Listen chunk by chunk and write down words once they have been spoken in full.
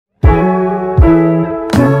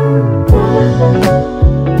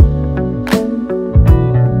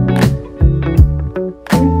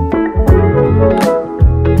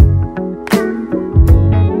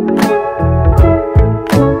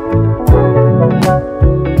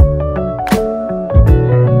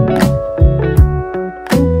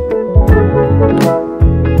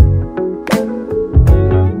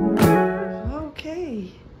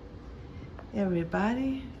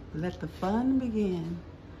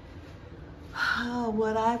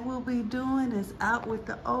What I will be doing is out with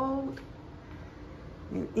the old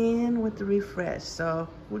and in with the refresh. So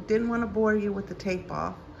we didn't want to bore you with the tape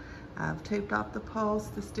off. I've taped off the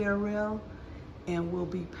post, the stair rail, and we'll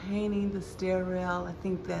be painting the stair rail. I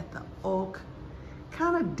think that the oak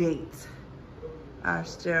kind of dates our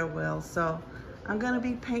stairwell. So I'm going to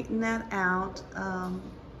be painting that out,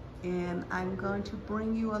 and I'm going to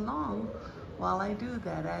bring you along while I do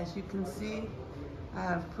that. As you can see, I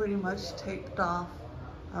have pretty much taped off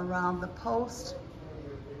around the post,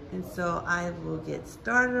 and so I will get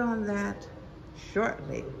started on that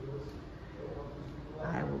shortly.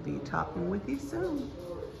 I will be talking with you soon.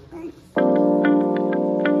 Thanks.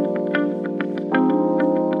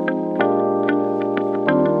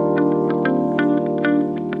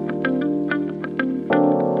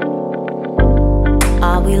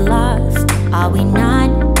 Are we lost? Are we not?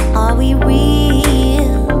 Are we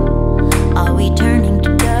real? Are we turning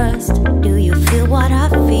to dust? Do you feel what I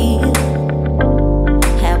feel?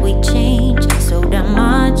 Have we changed so damn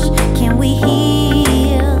much? Can we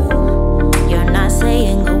heal? You're not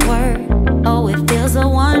saying a word. Oh, it feels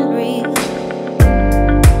so unreal.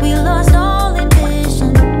 We lost all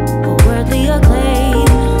ambition for worldly acclaim.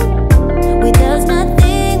 With us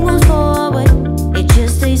nothing moves forward, it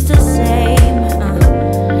just stays the same.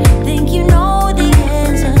 Think you know the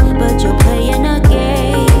answer, but you're playing a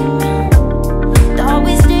game. Thought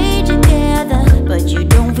we stayed together, but you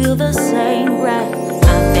don't feel the same, right?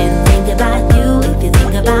 I've been thinking about you. If you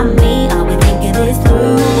think about me, are we thinking this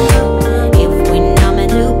through? If we're not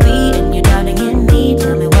meant to be and you're doubting in me,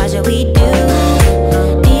 tell me what shall we do?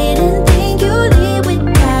 Didn't think you'd leave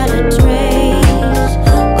without a trace.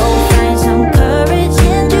 Go find some courage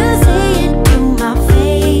and just say it to my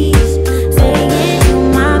face. Say it to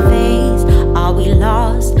my face. Are we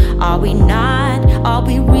lost? Are we not? Are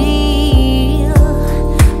we real?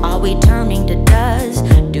 Are we turning to dust?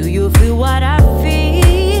 Do you feel what I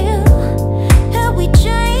feel? Have we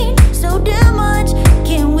changed so damn much?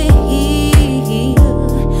 Can we heal?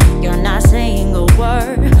 You're not saying a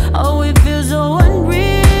word. Oh, it feels so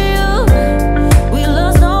unreal. We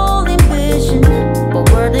lost all ambition for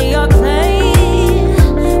worthy acclaim.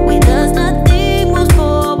 With us nothing moves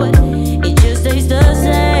forward, it just stays the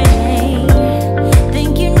same.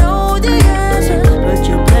 Think you know the answer, but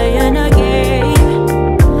you're playing a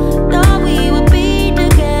game. Thought we would be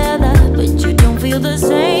together, but you don't feel the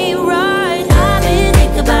same, right? I've been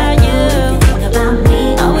thinking about you. Think about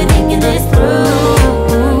me. Are we thinking this through?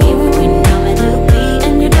 If we know meant to be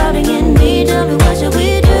and you're doubting in me, tell me what should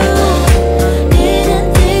we do?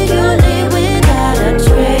 Didn't think you'd leave without a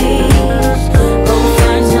trace. Go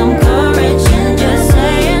find some courage and just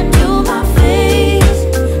say it to my face.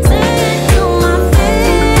 Say it to my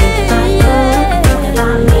face. Think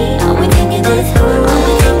about me. Are we thinking this? Are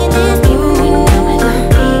we thinking this? If we know meant to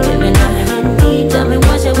be, giving out in me, tell me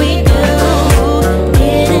what should we do?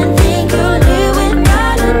 Didn't think you'd leave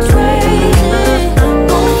without a trace.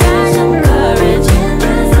 Go find some courage and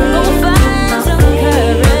just go find some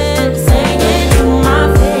courage. Say it to my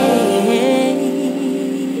face.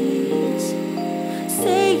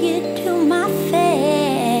 Say it to my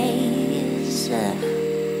face.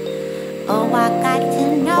 Oh, I got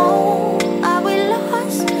to know. Are we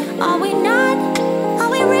lost? Are we not? Are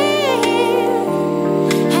we real?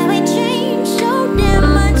 Have we changed so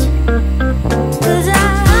damn much? 'Cause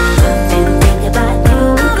I've been thinking about you.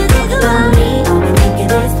 I've been thinking about me. I've been thinking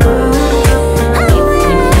this through. If we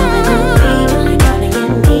know meant to be, only doubting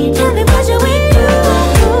in me, tell me what should we do?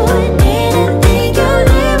 Didn't think you'd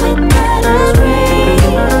leave without a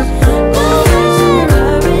trace. Go find some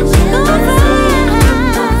courage and go find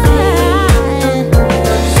my face.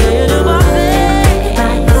 Say it to my face.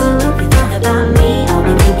 If you think about me, I'll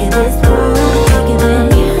be thinking this through. Thinking that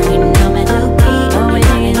we know meant to be, only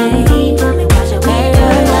doubting in me, tell me what should we do?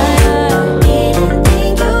 Didn't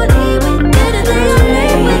think you'd leave without a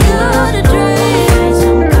trace. Without a trace. Find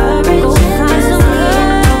some courage and find some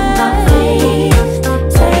courage.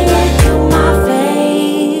 Say it to my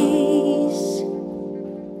face.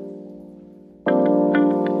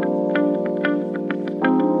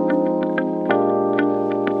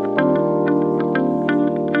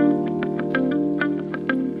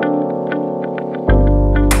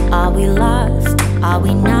 Are we lost? Are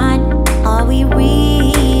we not? Are we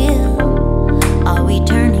real? Are we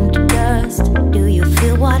turning to dust? Do you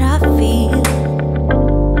feel what I feel?